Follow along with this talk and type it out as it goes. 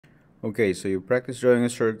Okay, so you practice drawing a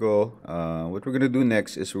circle. What we're going to do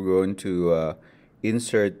next is we're going to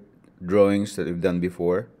insert drawings that we've done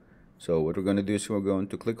before. So what we're going to do is we're going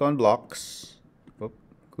to click on blocks. Whoop,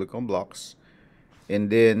 click on blocks. And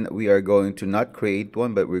then we are going to not create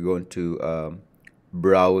one, but we're going to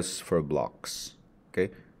browse for blocks.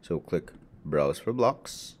 Okay, so click browse for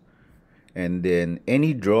blocks. And then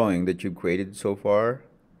any drawing that you've created so far,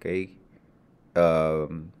 okay,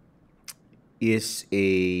 um, is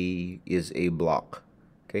a block.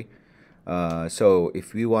 Okay, so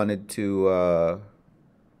if we wanted to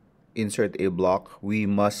insert a block, we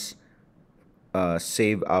must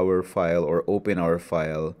save our file or open our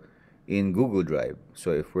file in Google Drive.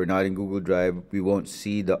 So if we're not in Google Drive, we won't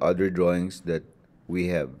see the other drawings that we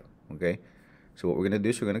have. Okay, so what we're gonna do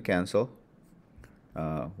is we're gonna cancel.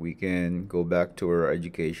 We can go back to our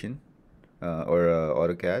education or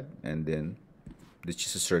AutoCAD, and then it's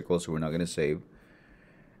just a circle, so we're not gonna save.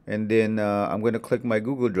 And then I'm gonna click my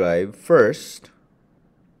Google Drive first,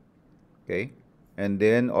 okay, and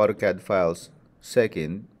then AutoCAD files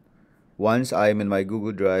second. Once I'm in my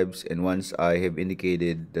Google Drives and once I have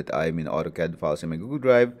indicated that I'm in AutoCAD files in my Google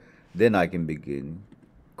Drive, then I can begin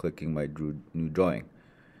clicking my new drawing.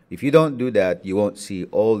 If you don't do that, you won't see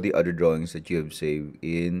all the other drawings that you have saved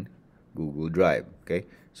in Google Drive. Okay,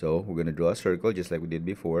 so we're going to draw a circle just like we did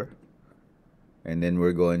before. And then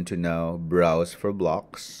we're going to now browse for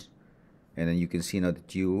blocks. And then you can see now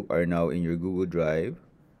that you are now in your Google Drive.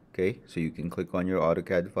 Okay, so you can click on your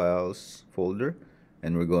AutoCAD files folder.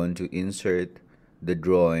 And we're going to insert the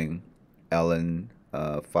drawing Alan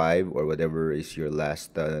 5 or whatever is your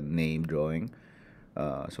last name drawing.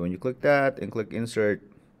 So when you click that and click insert,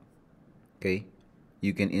 okay,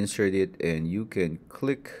 you can insert it and you can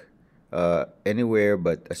click anywhere,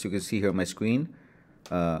 but as you can see here on my screen,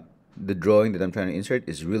 the drawing that I'm trying to insert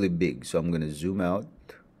is really big, so I'm going to zoom out.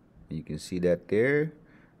 You can see that there.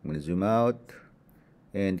 I'm going to zoom out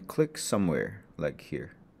and click somewhere like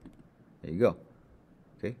here. There you go.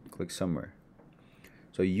 Okay, click somewhere.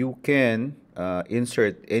 So you can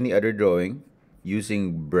insert any other drawing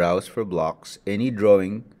using browse for blocks. Any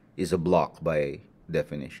drawing is a block by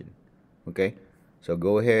definition. Okay, so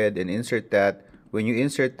go ahead and insert that. When you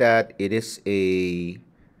insert that, it is a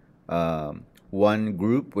one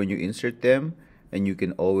group when you insert them, and you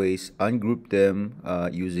can always ungroup them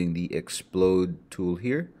using the explode tool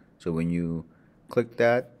here. So when you click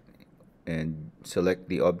that and select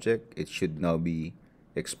the object, it should now be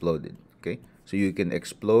exploded. Okay, so you can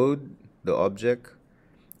explode the object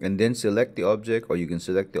and then select the object, or you can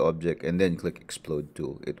select the object and then click explode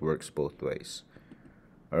tool. It works both ways.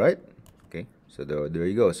 All right, okay, so there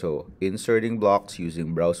you go. So inserting blocks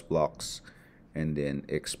using browse blocks and then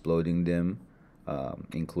exploding them,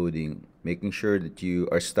 including making sure that you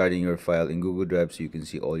are starting your file in Google Drive so you can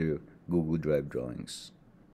see all your Google Drive drawings.